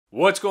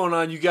What's going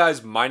on, you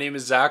guys? My name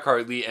is Zach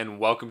Hartley and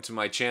welcome to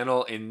my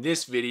channel. In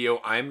this video,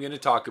 I'm going to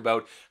talk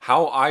about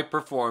how I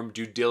perform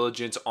due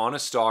diligence on a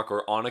stock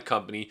or on a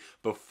company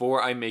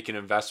before I make an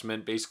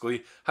investment.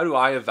 Basically, how do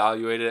I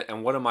evaluate it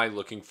and what am I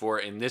looking for?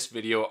 In this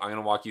video, I'm going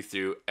to walk you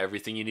through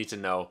everything you need to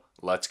know.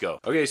 Let's go.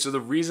 Okay, so the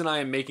reason I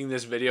am making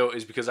this video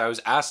is because I was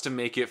asked to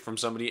make it from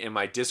somebody in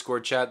my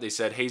Discord chat. They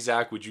said, hey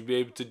Zach, would you be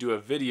able to do a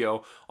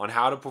video on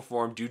how to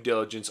perform due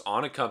diligence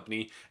on a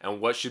company and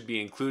what should be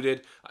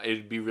included?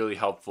 It'd be really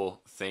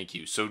helpful. Thank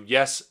you. So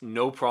yes,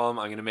 no problem.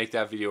 I'm going to make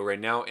that video right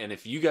now. And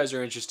if you guys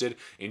are interested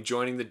in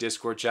joining the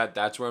Discord chat,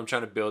 that's where I'm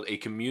trying to build a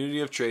community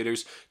of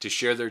traders to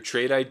share their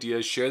trade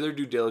ideas, share their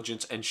due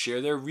diligence, and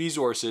share their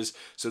resources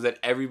so that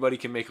everybody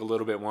can make a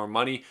little bit more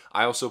money.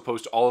 I also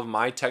post all of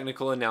my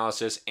technical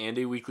analysis and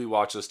a weekly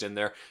watch list in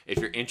there. If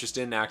you're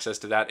interested in access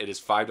to that, it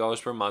is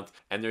 $5 per month,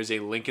 and there's a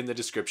link in the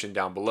description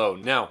down below.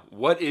 Now,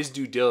 what is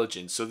due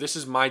diligence? So this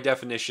is my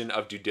definition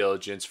of due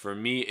diligence. For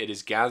me, it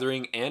is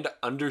gathering and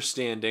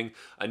understanding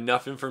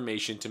enough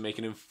information to make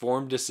an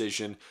informed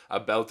decision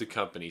about the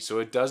company. So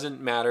it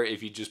doesn't matter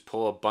if you just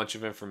pull a bunch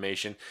of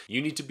information.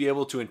 You need to be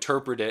able to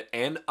interpret it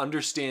and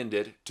understand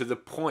it to the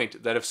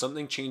point that if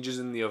something changes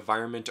in the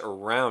environment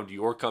around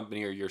your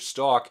company or your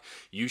stock,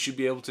 you should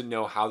be able to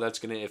know how that's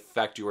going to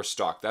affect your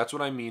stock. That's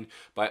what I mean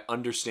by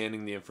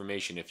understanding the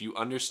information. If you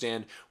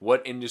understand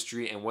what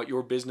industry and what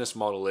your business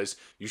model is,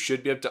 you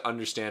should be able to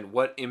understand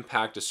what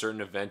impact a certain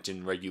event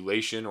in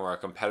regulation or a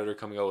competitor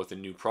coming out with a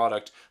new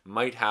product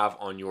might have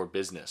on your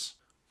business.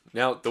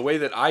 Now, the way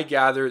that I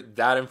gather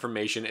that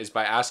information is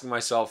by asking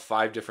myself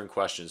 5 different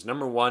questions.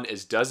 Number 1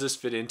 is, does this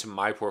fit into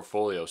my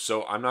portfolio?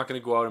 So I'm not going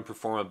to go out and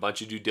perform a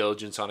bunch of due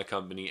diligence on a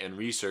company and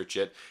research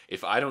it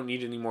if I don't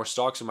need any more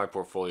stocks in my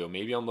portfolio.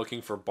 Maybe I'm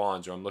looking for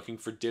bonds, or I'm looking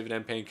for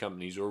dividend paying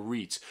companies or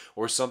REITs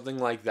or something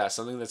like that,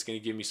 something that's going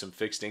to give me some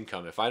fixed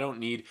income. If I don't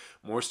need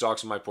more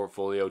stocks in my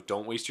portfolio,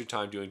 don't waste your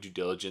time doing due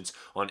diligence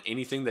on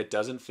anything that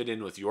doesn't fit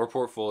in with your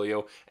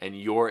portfolio and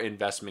your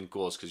investment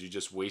goals, because you're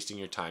just wasting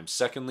your time.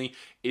 Secondly,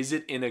 is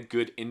it in a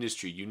good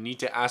industry? You need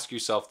to ask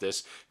yourself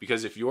this,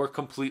 because if you're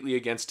completely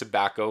against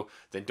tobacco,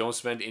 then don't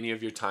spend any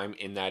of your time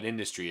in that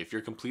industry. If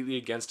you're completely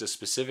against a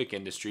specific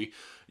industry,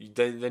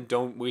 then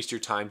don't waste your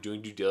time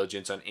doing due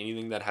diligence on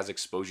anything that has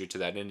exposure to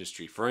that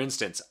industry. For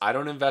instance, I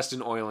don't invest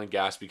in oil and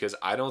gas because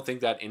I don't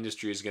think that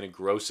industry is going to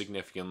grow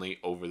significantly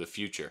over the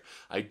future.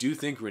 I do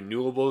think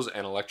renewables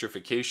and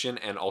electrification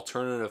and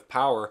alternative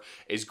power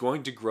is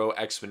going to grow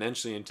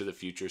exponentially into the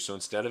future. So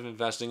instead of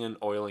investing in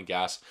oil and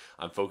gas,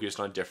 I'm focused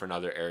on different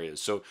other areas.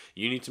 So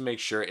you need to make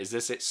sure, is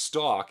this a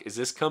stock, is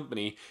this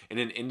company in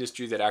an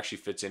industry that actually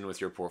fits in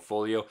with your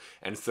portfolio?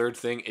 And third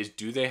thing is,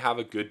 do they have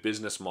a good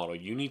business model?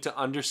 You need to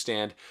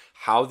understand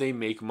how they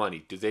make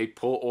money. Do they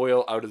pull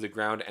oil out of the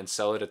ground and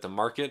sell it at the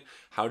market?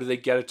 How do they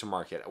get it to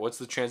market? What's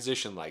the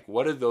transition like?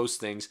 What are those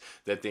things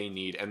that they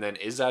need? And then,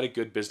 is that a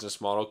good business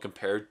model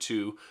compared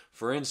to,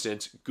 for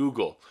instance,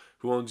 Google,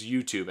 who owns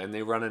YouTube, and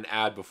they run an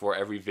ad before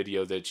every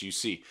video that you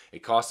see?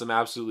 It costs them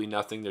absolutely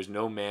nothing. There's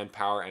no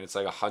manpower, and it's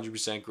like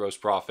 100% gross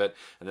profit,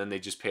 and then they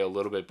just pay a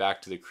little bit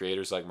back to the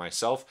creators like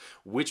myself.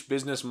 Which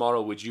business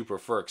model would you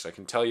prefer? Because I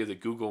can tell you the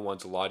Google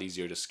one's a lot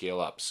easier to scale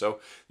up.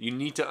 So you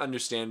need to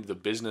understand the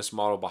business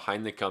model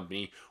behind the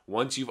company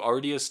once you've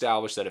already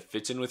established that it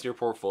fits in with your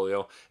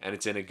portfolio and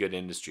it's in a good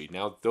industry.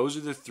 Now, those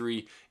are the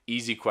 3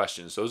 easy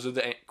questions. Those are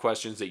the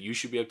questions that you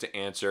should be able to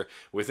answer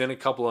within a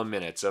couple of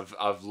minutes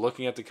of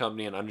looking at the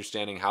company and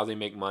understanding how they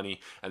make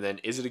money. And then,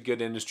 is it a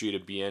good industry to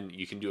be in?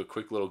 You can do a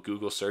quick little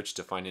Google search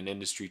to find an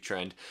industry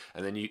trend.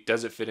 And then,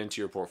 does it fit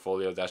into your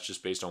portfolio? That's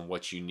just based on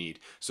what you need.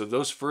 So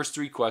those first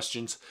 3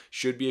 questions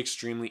should be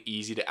extremely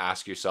easy to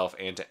ask yourself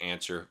and to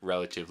answer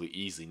relatively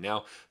easily.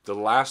 Now, the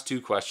last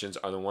 2 questions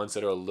are the ones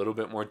that are a little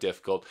bit more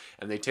difficult,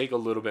 and they take a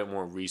little bit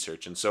more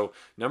research. And so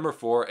number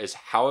 4 is,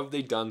 how have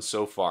they done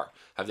so far?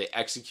 Have they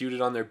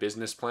executed on their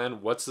business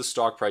plan? What's the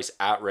stock price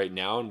at right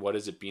now, and what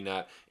has it been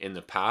at in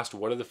the past?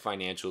 What do the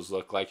financials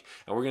look like?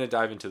 And we're going to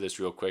dive into this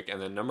real quick.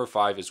 And then number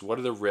 5 is, what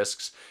are the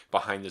risks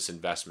behind this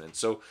investment?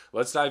 So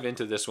let's dive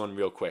into this one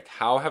real quick.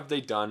 How have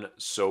they done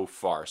so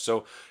far?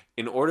 So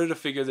in order to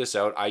figure this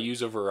out, I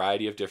use a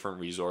variety of different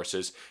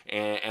resources,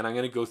 and I'm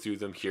going to go through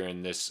them here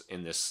in this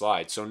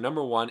slide. So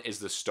number 1 is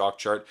the stock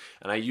chart,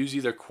 and I use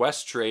either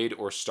Questrade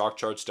or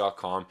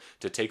stockcharts.com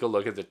to take a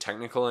look at the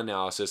technical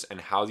analysis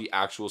and how the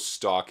actual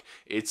stock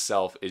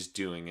itself is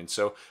doing. And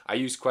so I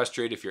use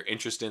Questrade. If you're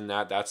interested in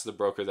that, that's the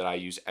broker that I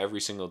use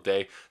every single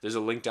day. There's a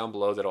link down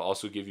below that'll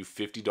also give you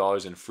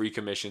 $50 in free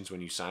commissions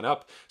when you sign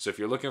up. So if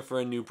you're looking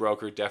for a new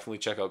broker, definitely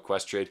check out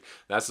Questrade.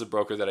 That's the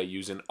broker that I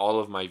use in all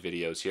of my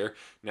videos here.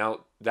 Now,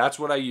 that's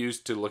what I use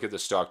to look at the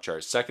stock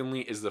chart.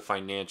 Secondly is the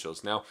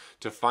financials. Now,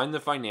 to find the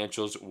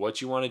financials,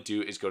 what you want to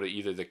do is go to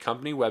either the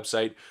company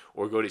website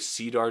or go to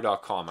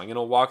cdar.com. I'm going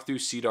to walk through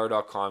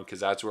cdar.com because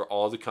that's where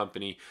all the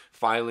company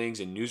filings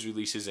and news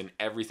releases and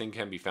everything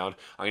can be found.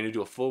 I'm going to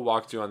do a full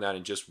walkthrough on that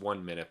in just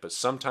 1 minute, but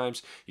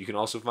sometimes you can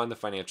also find the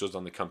financials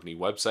on the company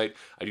website.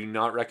 I do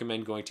not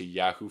recommend going to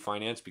Yahoo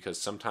Finance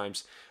because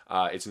sometimes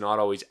It's not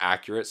always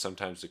accurate.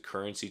 Sometimes the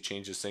currency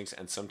changes things,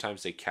 and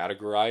sometimes they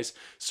categorize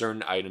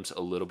certain items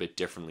a little bit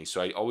differently.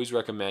 So I always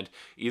recommend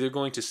either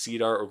going to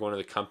CDAR or going to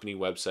the company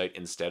website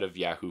instead of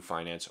Yahoo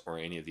Finance or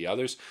any of the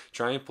others.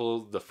 Try and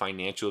pull the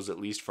financials at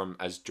least from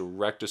as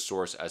direct a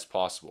source as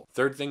possible.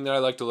 Third thing that I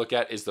like to look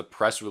at is the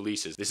press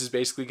releases. This is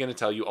basically going to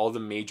tell you all the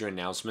major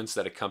announcements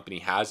that a company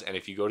has, and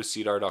if you go to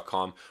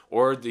cdar.com,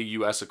 or the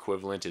US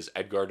equivalent is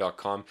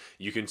edgar.com,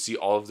 you can see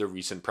all of the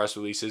recent press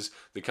releases.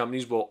 The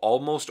companies will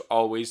almost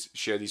always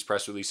share these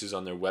press releases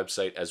on their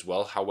website as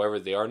well. However,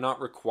 they are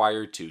not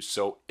required to.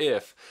 So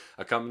if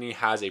a company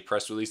has a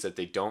press release that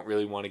they don't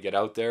really want to get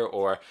out there,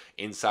 or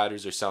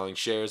insiders are selling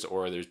shares,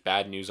 or there's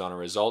bad news on a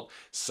result,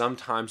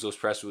 sometimes those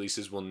press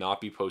releases will not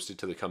be posted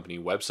to the company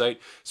website.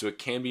 So it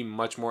can be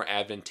much more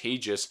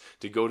advantageous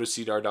to go to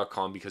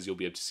cdar.com because you'll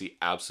be able to see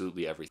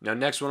absolutely everything. Now,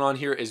 next one on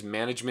here is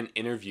management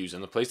interviews.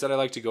 And the place that I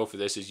like to go for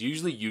this is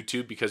usually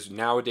YouTube, because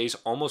nowadays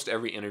almost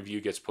every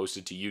interview gets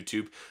posted to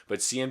YouTube, but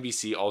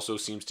CNBC also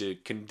seems to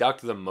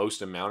conduct the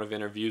most amount of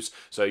interviews.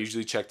 So I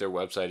usually check their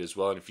website as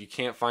well. And if you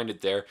can't find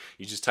it there,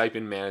 you just type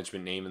in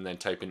management name and then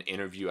type in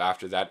interview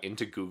after that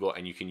into Google,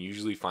 and you can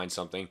usually find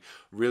something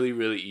really,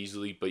 really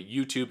easily. But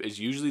YouTube is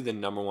usually the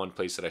number one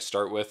place that I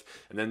start with.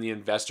 And then the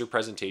investor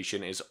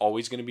presentation is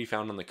always going to be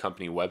found on the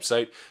company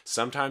website.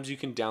 Sometimes you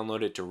can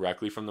download it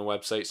directly from the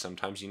website.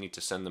 Sometimes you need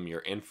to send them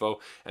your info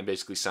and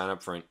basically sign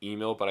up for an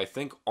email. But I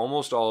think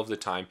almost all of the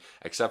time,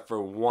 except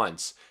for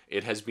once,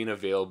 it has been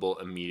available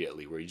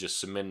immediately, where you just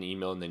submit an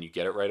email and then you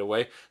get it right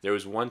away. There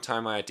was one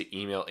time I had to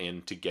email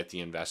in to get the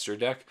investor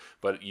deck,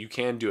 but you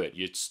can do it.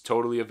 It's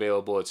totally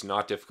available. It's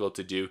not difficult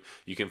to do.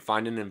 You can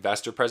find an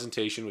investor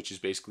presentation, which is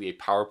basically a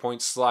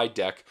PowerPoint slide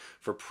deck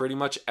for pretty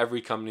much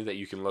every company that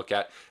you can look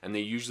at, and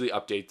they usually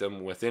update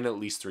them within at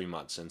least 3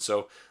 months. And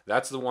so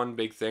that's the one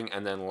big thing.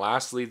 And then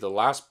lastly, the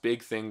last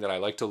big thing that I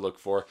like to look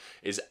for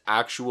is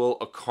actual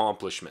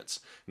accomplishments.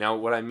 Now,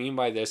 what I mean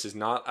by this is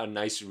not a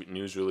nice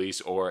news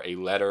release or a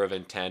letter of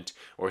intent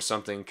or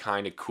something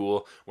kind of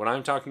cool. What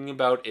I'm talking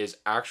about is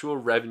actual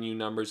revenue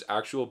numbers,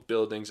 actual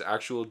buildings,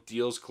 actual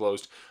deals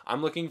closed.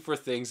 I'm looking for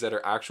things that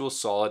are actual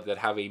solid, that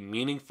have a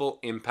meaningful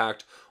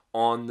impact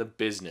on the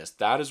business.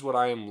 That is what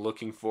I am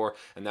looking for,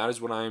 and that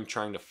is what I am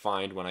trying to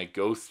find when I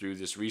go through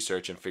this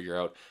research and figure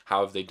out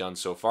how have they done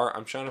so far.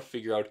 I'm trying to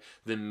figure out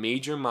the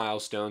major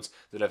milestones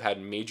that have had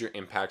major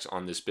impacts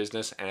on this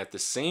business, and at the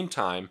same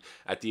time,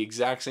 at the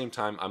exact same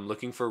time, I'm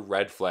looking for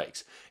red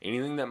flags.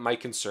 Anything that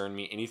might concern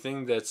me,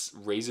 anything that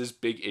raises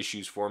big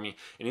issues for me,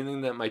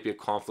 anything that might be a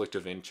conflict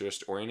of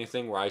interest, or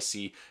anything where I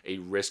see a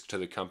risk to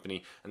the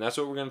company. And that's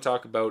what we're going to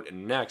talk about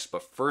next.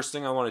 But first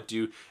thing I want to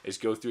do is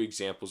go through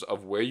examples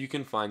of where you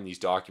can find these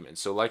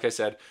documents. So like I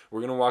said, we're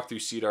going to walk through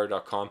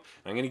cdar.com,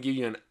 and I'm going to give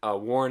you a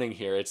warning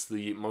here. It's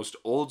the most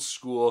old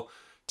school,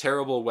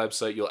 terrible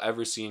website you'll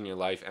ever see in your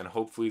life, and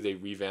hopefully they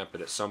revamp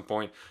it at some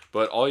point.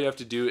 But all you have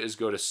to do is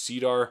go to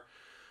cdar.com,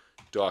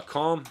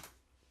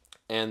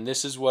 and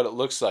this is what it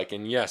looks like.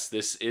 And yes,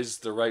 this is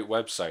the right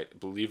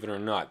website, believe it or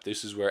not.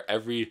 This is where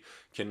every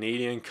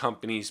Canadian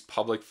company's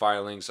public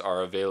filings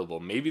are available.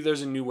 Maybe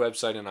there's a new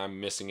website and I'm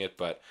missing it,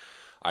 but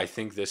I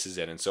think this is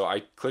it. And so I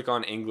click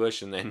on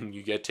English, and then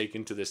you get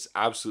taken to this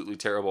absolutely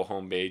terrible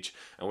homepage.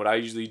 And what I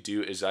usually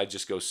do is I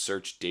just go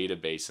search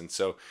database. And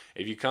so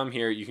if you come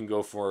here, you can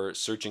go for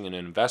searching an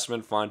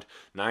investment fund.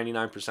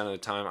 99% of the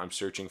time I'm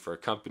searching for a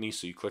company.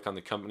 So you click on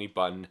the company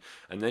button,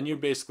 and then you're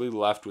basically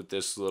left with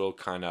this little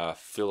kind of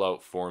fill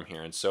out form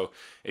here. And so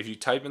if you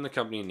type in the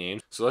company name,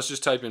 so let's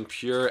just type in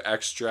Pure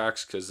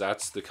Extracts, because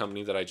that's the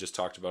company that I just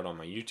talked about on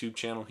my YouTube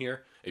channel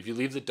here. If you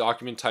leave the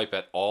document type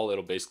at all,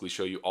 it'll basically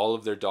show you all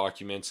of their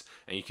documents,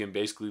 and you can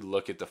basically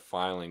look at the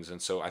filings. And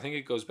so I think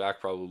it goes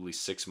back probably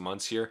 6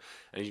 months here.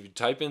 And if you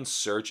type in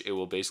search, it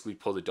will basically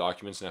pull the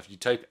documents. Now, if you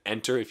type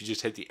enter, if you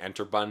just hit the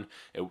enter button,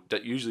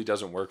 that usually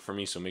doesn't work for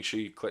me. So make sure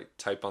you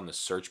type on the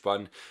search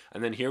button.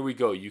 And then here we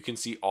go. You can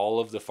see all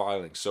of the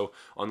filings. So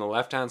on the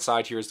left-hand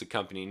side here is the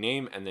company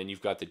name, and then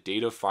you've got the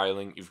date of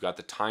filing. You've got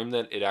the time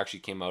that it actually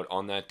came out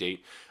on that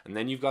date. And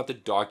then you've got the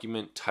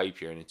document type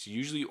here, and it's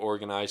usually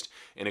organized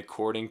in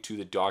accordance to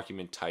the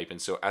document type. And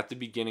so at the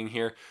beginning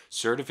here,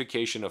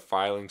 certification of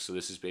filing. So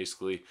this is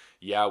basically,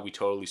 yeah, we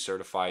totally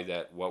certify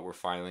that what we're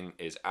filing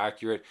is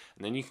accurate.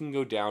 And then you can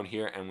go down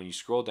here, and when you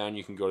scroll down,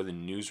 you can go to the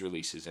news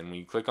releases. And when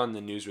you click on the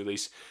news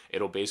release,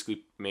 it'll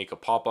basically make a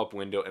pop-up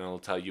window, and it'll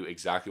tell you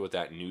exactly what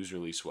that news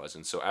release was.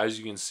 And so as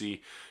you can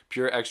see,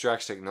 Pure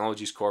Extracts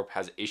Technologies Corp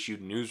has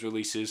issued news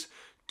releases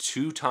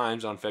 2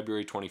 times on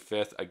February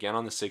 25th, again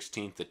on the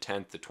 16th, the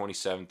 10th, the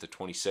 27th, the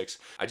 26th.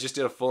 I just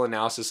did a full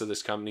analysis of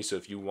this company, so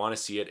if you want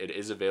to see it, it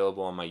is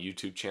available on my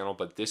YouTube channel.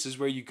 But this is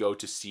where you go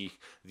to see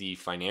the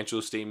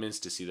financial statements,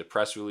 to see the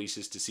press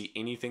releases, to see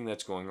anything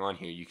that's going on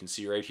here. You can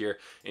see right here,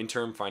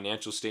 interim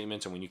financial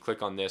statements, and when you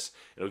click on this,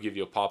 it'll give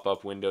you a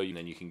pop-up window, and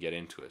then you can get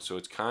into it. So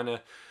it's kind of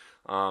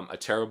a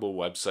terrible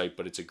website,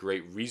 but it's a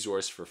great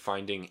resource for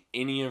finding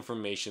any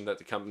information that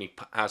the company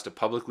has to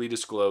publicly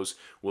disclose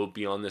will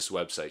be on this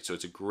website. So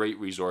it's a great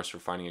resource for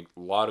finding a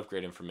lot of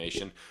great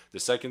information. The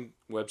second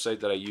website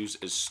that I use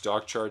is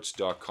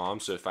stockcharts.com.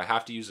 So if I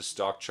have to use a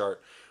stock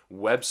chart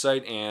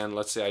website and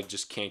let's say I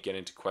just can't get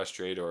into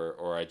Questrade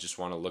or I just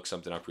want to look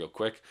something up real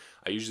quick,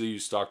 I usually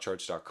use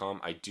stockcharts.com.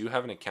 I do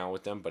have an account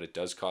with them, but it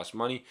does cost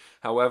money.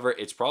 However,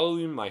 it's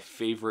probably my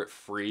favorite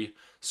free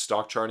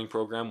stock charting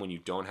program. When you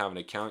don't have an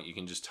account, you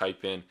can just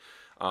type in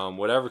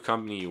whatever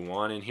company you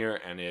want in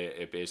here and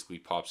it basically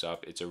pops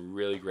up. It's a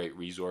really great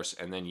resource.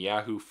 And then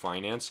Yahoo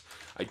Finance.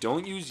 I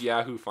don't use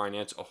Yahoo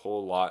Finance a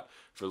whole lot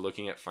for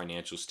looking at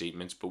financial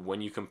statements, but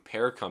when you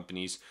compare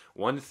companies,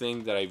 one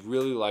thing that I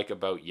really like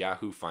about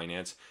Yahoo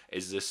Finance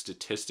is this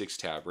statistics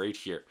tab right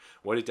here.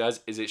 What it does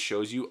is it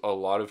shows you a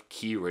lot of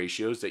key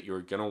ratios that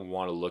you're going to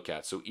want to look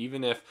at. So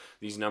even if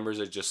these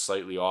numbers are just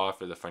slightly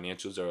off or the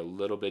financials are a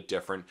little bit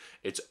different,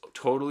 it's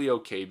totally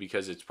okay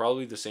because it's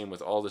probably the same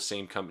with all the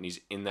same companies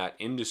in that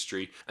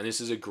industry. And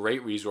this is a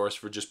great resource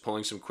for just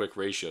pulling some quick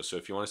ratios. So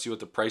if you want to see what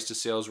the price to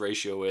sales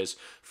ratio is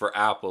for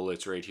Apple,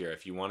 it's right here.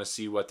 If you want to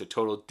see what the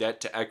total debt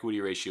to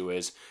equity ratio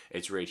is,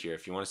 it's right here.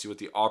 If you want to see what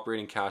the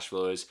operating cash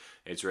flow is,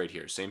 it's right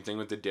here. Same thing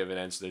with the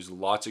dividends. There's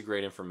lots of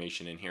great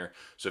information in here.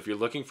 So if you're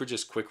looking for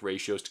just quick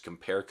ratios to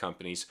compare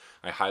companies,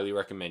 I highly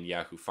recommend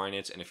Yahoo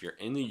Finance. And if you're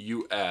in the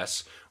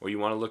US or you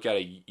want to look at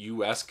a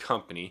US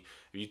company,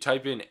 if you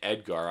type in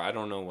Edgar, I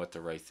don't know what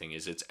the right thing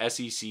is, it's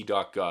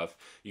sec.gov.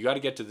 You got to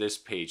get to this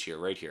page here,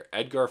 right here,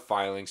 Edgar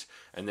filings,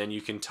 and then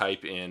you can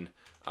type in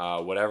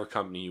whatever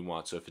company you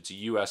want. So if it's a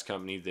US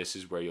company, this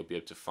is where you'll be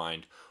able to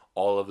find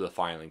all of the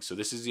filings. So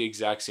this is the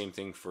exact same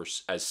thing for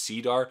as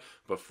CDAR,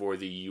 but for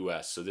the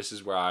US. So this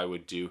is where I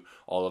would do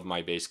all of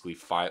my basically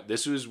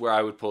this is where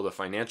I would pull the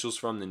financials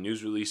from, the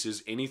news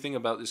releases, anything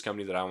about this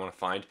company that I want to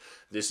find.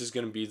 This is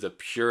going to be the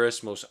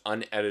purest, most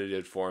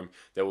unedited form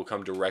that will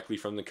come directly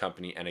from the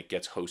company, and it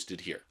gets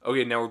hosted here.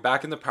 Okay, now we're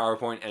back in the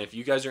PowerPoint, and if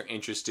you guys are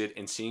interested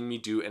in seeing me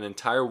do an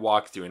entire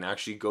walkthrough and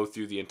actually go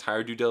through the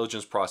entire due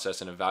diligence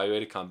process and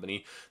evaluate a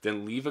company,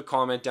 then leave a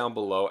comment down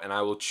below and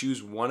I will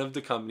choose one of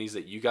the companies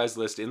that you guys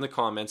list in the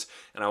comments,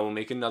 and I will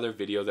make another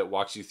video that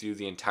walks you through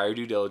the entire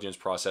due diligence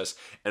process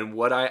and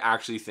what I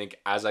actually think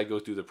as I go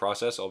through the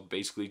process. I'll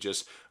basically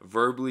just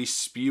verbally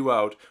spew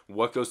out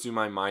what goes through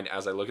my mind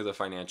as I look at the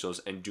financials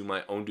and do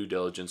my own due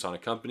diligence on a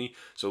company.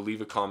 So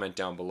leave a comment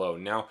down below.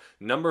 Now,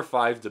 number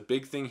 5, the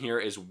big thing here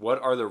is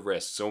what are the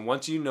risks? So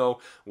once you know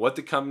what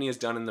the company has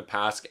done in the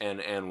past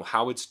and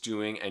how it's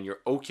doing, and you're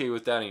okay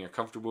with that and you're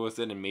comfortable with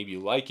it and maybe you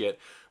like it,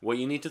 what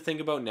you need to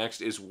think about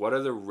next is what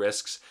are the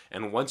risks,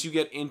 and once you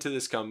get into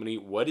this company,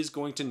 what is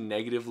going to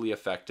negatively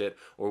affect it,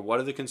 or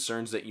what are the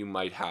concerns that you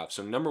might have.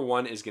 So number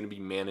 1 is going to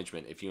be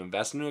management. If you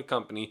invest into a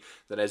company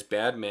that has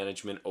bad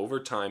management over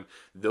time,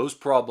 those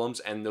problems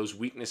and those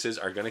weaknesses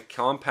are going to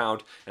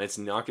compound and it's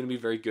not going to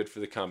be very good for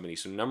the company.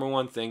 So number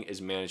 1 thing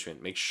is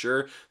management. Make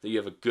sure that you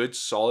have a good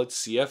solid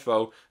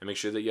CFO and make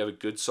sure that you have a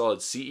good solid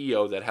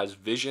CEO that has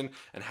vision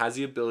and has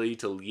the ability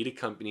to lead a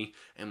company,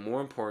 and more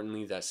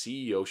importantly, that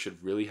CEO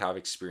should really have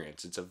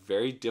experience. It's a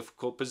very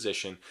difficult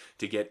position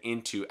to get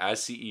into as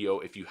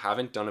CEO if you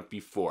haven't done it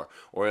before,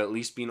 or at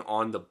least been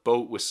on the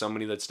boat with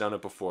somebody that's done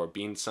it before.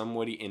 Being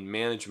somebody in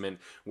management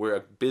where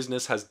a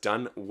business has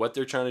done what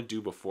they're trying to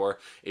do before,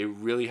 it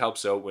really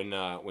helps out when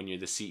you're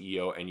the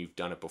CEO and you've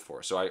done it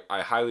before. So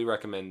I highly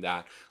recommend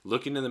that.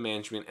 Look into the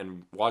management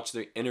and watch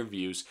the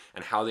interviews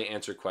and how they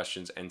answer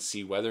questions and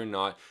see whether or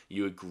not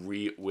you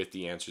agree with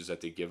the answers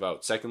that they give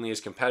out. Secondly is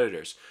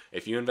competitors.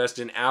 If you invest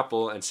in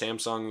Apple and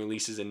Samsung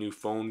releases a new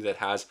phone that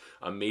has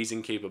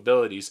amazing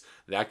capabilities,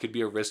 that could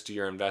be a risk to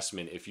your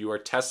investment. If you are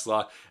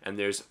Tesla and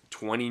there's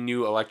 20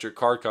 new electric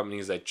car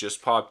companies that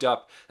just popped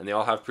up and they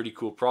all have pretty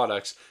cool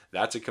products,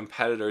 that's a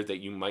competitor that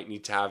you might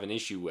need to have an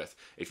issue with.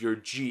 If you're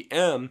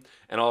GM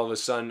and all of a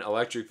sudden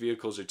electric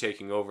vehicles are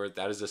taking over,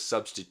 that is a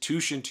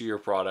substitution to your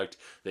product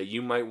that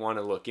you might want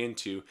to look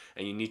into,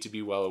 and you need to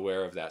be well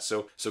aware of that.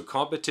 So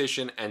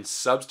competition and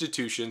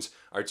substitutions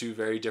are two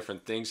very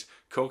different things.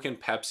 Coke and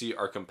Pepsi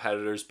are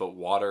competitors, but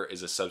water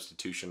is a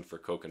substitution for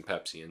Coke and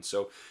Pepsi. And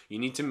so you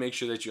need to make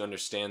sure that you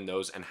understand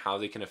those and how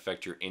they can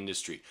affect your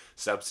industry.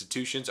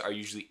 Substitutions are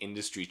usually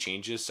industry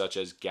changes, such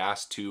as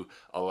gas to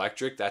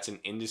electric. That's an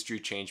industry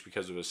change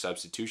because of a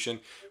substitution,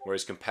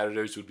 whereas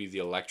competitors would be the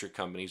electric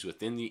companies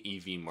within the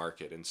EV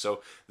market. And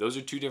so those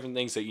are two different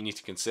things that you need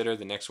to consider.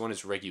 The next one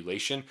is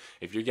regulation.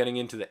 If you're getting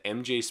into the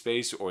MJ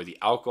space or the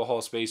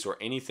alcohol space or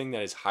anything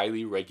that is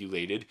highly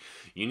regulated,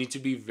 you need to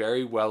be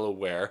very well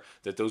aware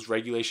that those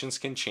regulations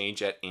can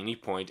change at any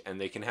point and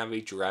they can have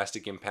a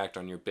drastic impact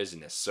on your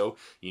business. So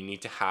you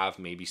need to have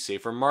maybe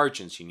safer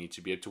margins. You need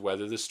to be able to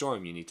weather the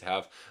storm. You need to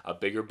have a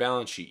bigger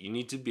balance sheet. You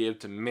need to be able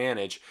to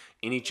manage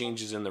any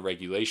changes in the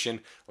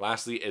regulation.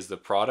 Lastly is the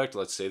product.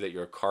 Let's say that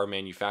you're a car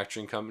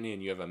manufacturing company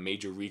and you have a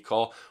major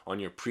recall on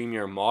your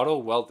premier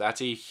model. Well,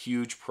 that's a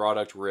huge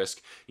product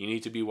risk. You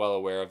need to be well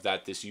aware of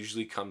that. This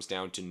usually comes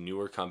down to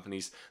newer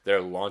companies that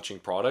are launching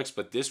products,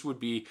 but this would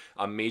be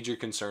a major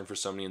concern for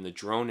somebody in the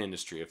drone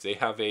industry. If they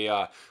have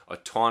a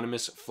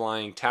autonomous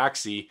flying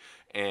taxi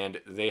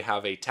and they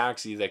have a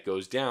taxi that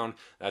goes down,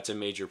 that's a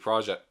major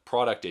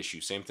product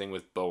issue. Same thing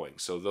with Boeing.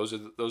 So those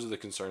are the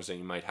concerns that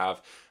you might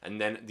have. And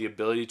then the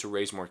ability to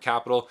raise more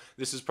capital.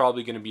 This is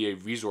probably going to be a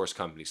resource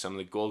company. Some of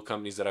the gold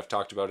companies that I've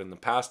talked about in the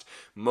past,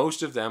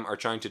 most of them are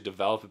trying to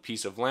develop a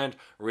piece of land,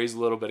 raise a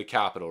little bit of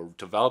capital,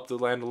 develop the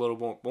land a little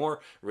bit more,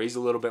 raise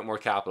a little bit more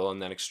capital,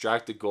 and then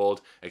extract the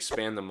gold,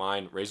 expand the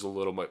mine, raise a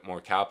little bit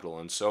more capital.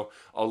 And so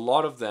a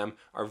lot of them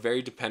are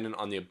very dependent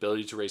on the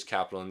ability to raise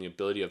capital and the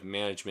ability of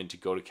management to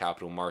go to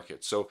capital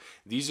markets. So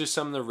these are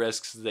some of the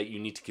risks that you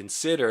need to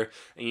consider,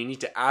 and you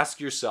need to ask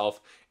yourself,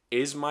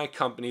 is my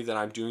company that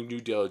I'm doing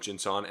due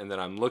diligence on and that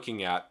I'm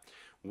looking at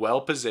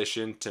well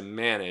positioned to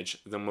manage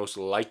the most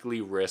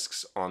likely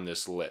risks on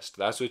this list?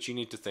 That's what you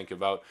need to think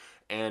about.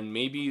 And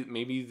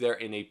maybe they're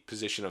in a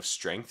position of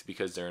strength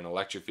because they're an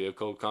electric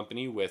vehicle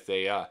company with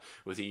a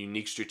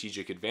unique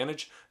strategic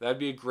advantage. That'd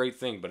be a great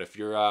thing. But if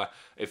you're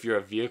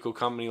a vehicle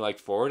company like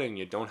Ford and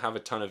you don't have a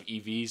ton of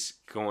EVs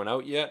going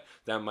out yet,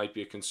 that might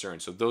be a concern.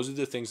 So those are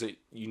the things that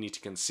you need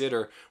to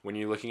consider when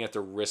you're looking at the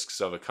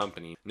risks of a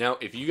company. Now,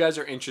 if you guys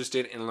are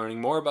interested in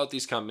learning more about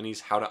these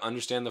companies, how to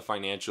understand the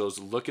financials,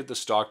 look at the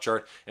stock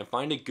chart, and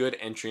find a good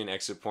entry and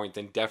exit point,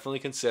 then definitely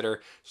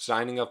consider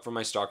signing up for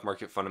my stock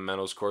market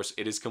fundamentals course.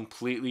 It is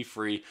completely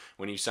free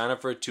when you sign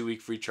up for a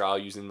 2-week free trial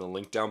using the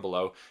link down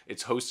below.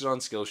 It's hosted on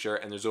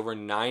Skillshare, and there's over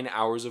 9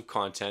 hours of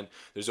content.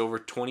 There's over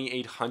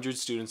 2,800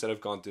 students that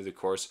have gone through the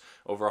course,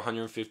 over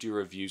 150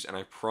 reviews, and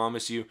I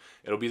promise you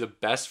it'll be the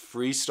best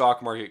free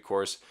stock market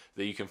course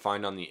that you can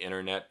find on the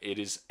internet. It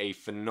is a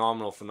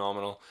phenomenal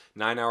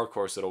 9-hour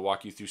course that'll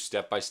walk you through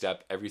step by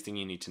step everything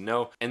you need to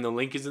know, and the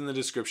link is in the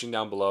description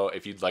down below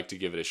if you'd like to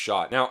give it a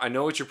shot. Now, I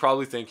know what you're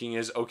probably thinking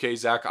is, okay,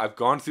 Zach, I've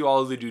gone through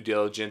all of the due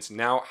diligence.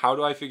 Now, how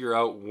do I figure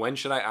out when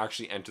should I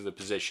actually enter the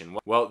position?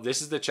 Well,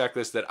 this is the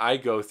checklist that I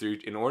go through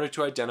in order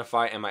to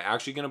identify, am I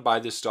actually going to buy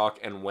this stock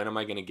and when am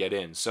I going to get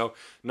in? So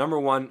number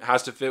one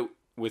has to fit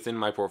within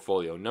my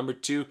portfolio. Number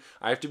two,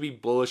 I have to be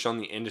bullish on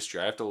the industry.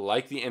 I have to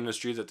like the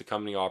industry that the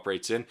company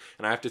operates in,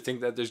 and I have to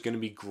think that there's going to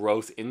be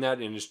growth in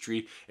that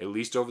industry, at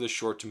least over the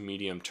short to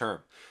medium term.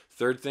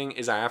 Third thing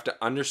is I have to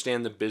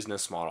understand the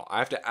business model. I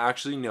have to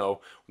actually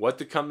know what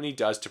the company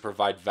does to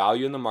provide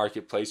value in the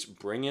marketplace,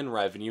 bring in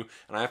revenue,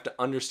 and I have to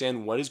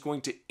understand what is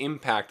going to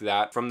impact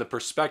that from the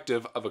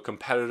perspective of a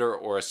competitor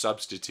or a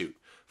substitute.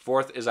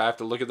 Fourth is I have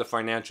to look at the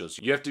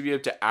financials. You have to be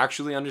able to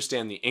actually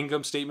understand the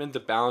income statement, the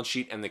balance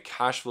sheet, and the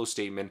cash flow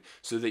statement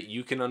so that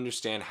you can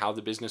understand how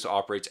the business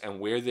operates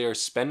and where they're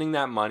spending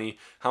that money,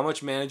 how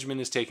much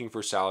management is taking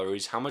for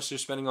salaries, how much they're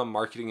spending on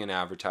marketing and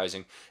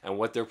advertising, and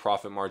what their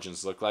profit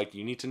margins look like.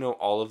 You need to know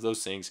all of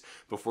those things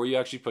before you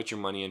actually put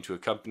your money into a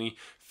company.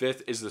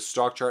 Fifth is the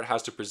stock chart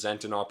has to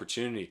present an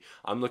opportunity.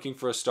 I'm looking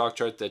for a stock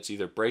chart that's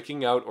either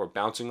breaking out or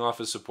bouncing off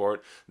of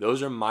support.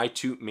 Those are my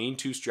main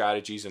two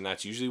strategies, and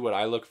that's usually what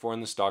I look for in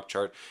the stock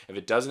chart. If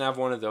it doesn't have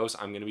one of those,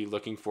 I'm going to be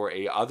looking for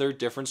a other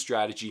different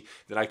strategy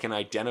that I can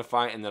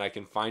identify and that I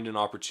can find an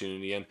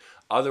opportunity in.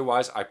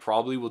 Otherwise, I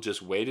probably will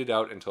just wait it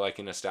out until I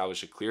can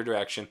establish a clear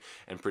direction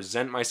and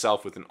present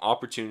myself with an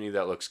opportunity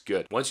that looks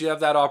good. Once you have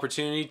that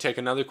opportunity, take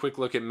another quick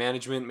look at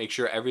management, make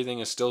sure everything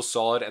is still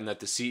solid and that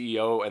the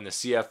CEO and the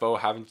CFO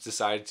haven't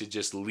decided to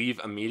just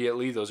leave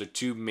immediately. Those are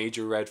two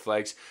major red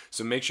flags.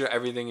 So make sure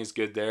everything is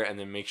good there, and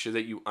then make sure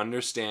that you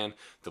understand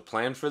the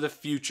plan for the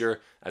future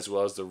as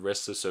well as the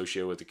risks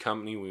associated with the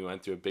company. We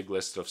went through a big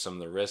list of some of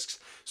the risks.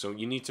 So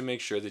you need to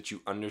make sure that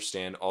you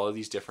understand all of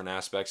these different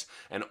aspects,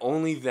 and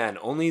only then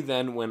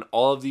when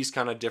all of these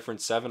kind of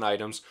different 7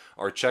 items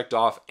are checked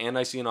off and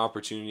I see an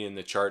opportunity in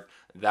the chart,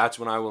 that's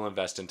when I will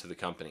invest into the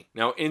company.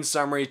 Now, in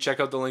summary, check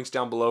out the links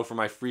down below for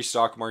my free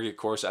stock market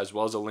course, as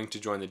well as a link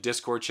to join the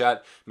Discord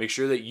chat. Make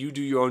sure that you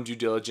do your own due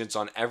diligence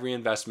on every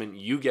investment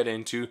you get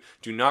into.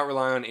 Do not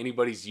rely on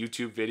anybody's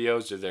YouTube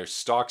videos or their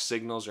stock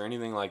signals or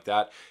anything like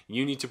that.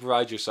 You need to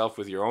provide yourself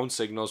with your own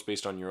signals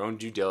based on your own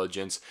due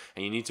diligence,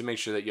 and you need to make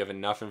sure that you have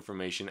enough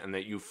information and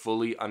that you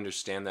fully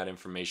understand that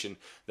information.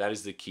 That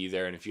is the key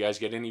there. And if you guys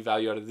get any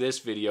value out of this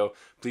video,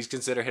 please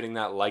consider hitting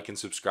that like and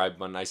subscribe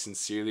button. I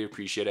sincerely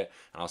appreciate it,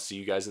 and I'll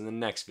see you guys in the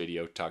next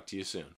video. Talk to you soon.